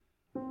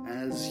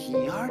as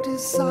ye are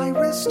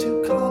desirous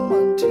to come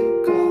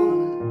unto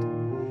God,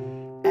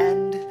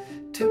 and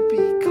to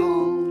be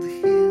called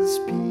his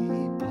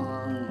people,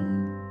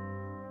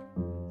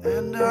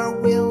 and are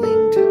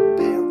willing to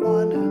bear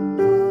one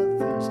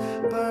another's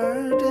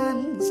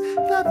burdens,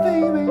 that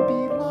they may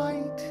be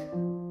light,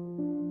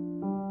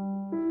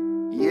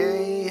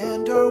 yea,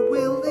 and are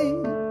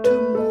willing to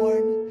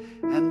mourn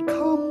and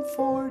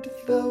comfort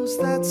those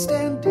that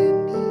stand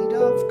in need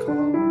of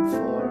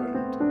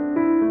comfort,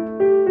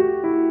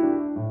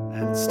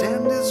 and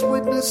stand as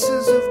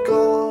witnesses of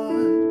God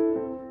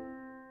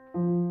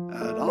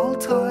at all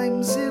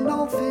times, in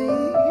all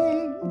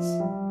things,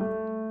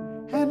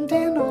 and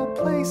in all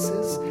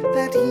places,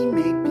 that he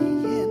may be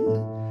in,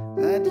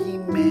 that he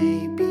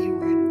may be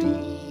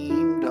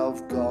redeemed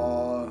of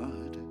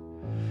God,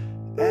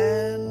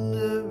 and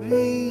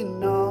be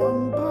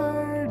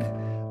numbered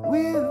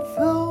with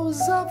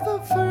those of the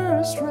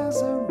first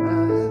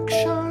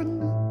resurrection,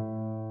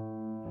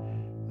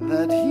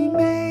 that he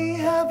may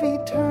have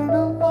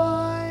eternal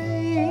life.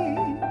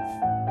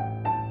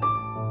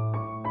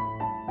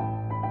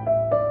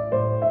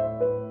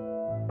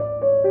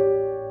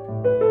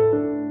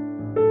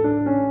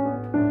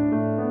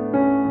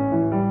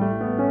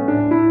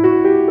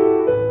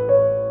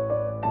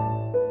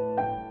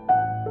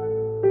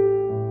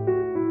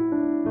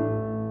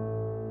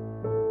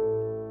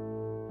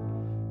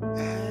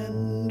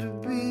 And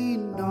be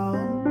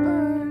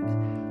numbered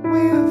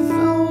with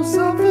those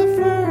of the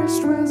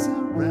first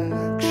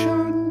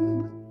resurrection,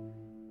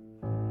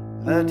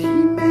 that he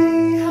may